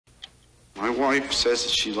My wife says that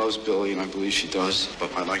she loves Billy, and I believe she does.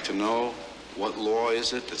 But I'd like to know, what law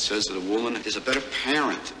is it that says that a woman is a better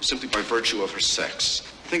parent simply by virtue of her sex?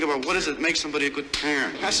 Think about what does it make somebody a good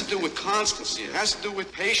parent. It has to do with constancy. It has to do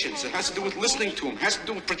with patience. It has to do with listening to him. It has to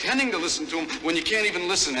do with pretending to listen to him when you can't even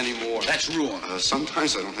listen anymore. That's wrong.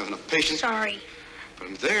 Sometimes I don't have enough patience. Sorry. But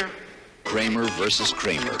I'm there. Kramer versus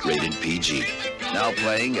Kramer, rated PG. Now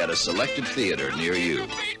playing at a selected theater near you.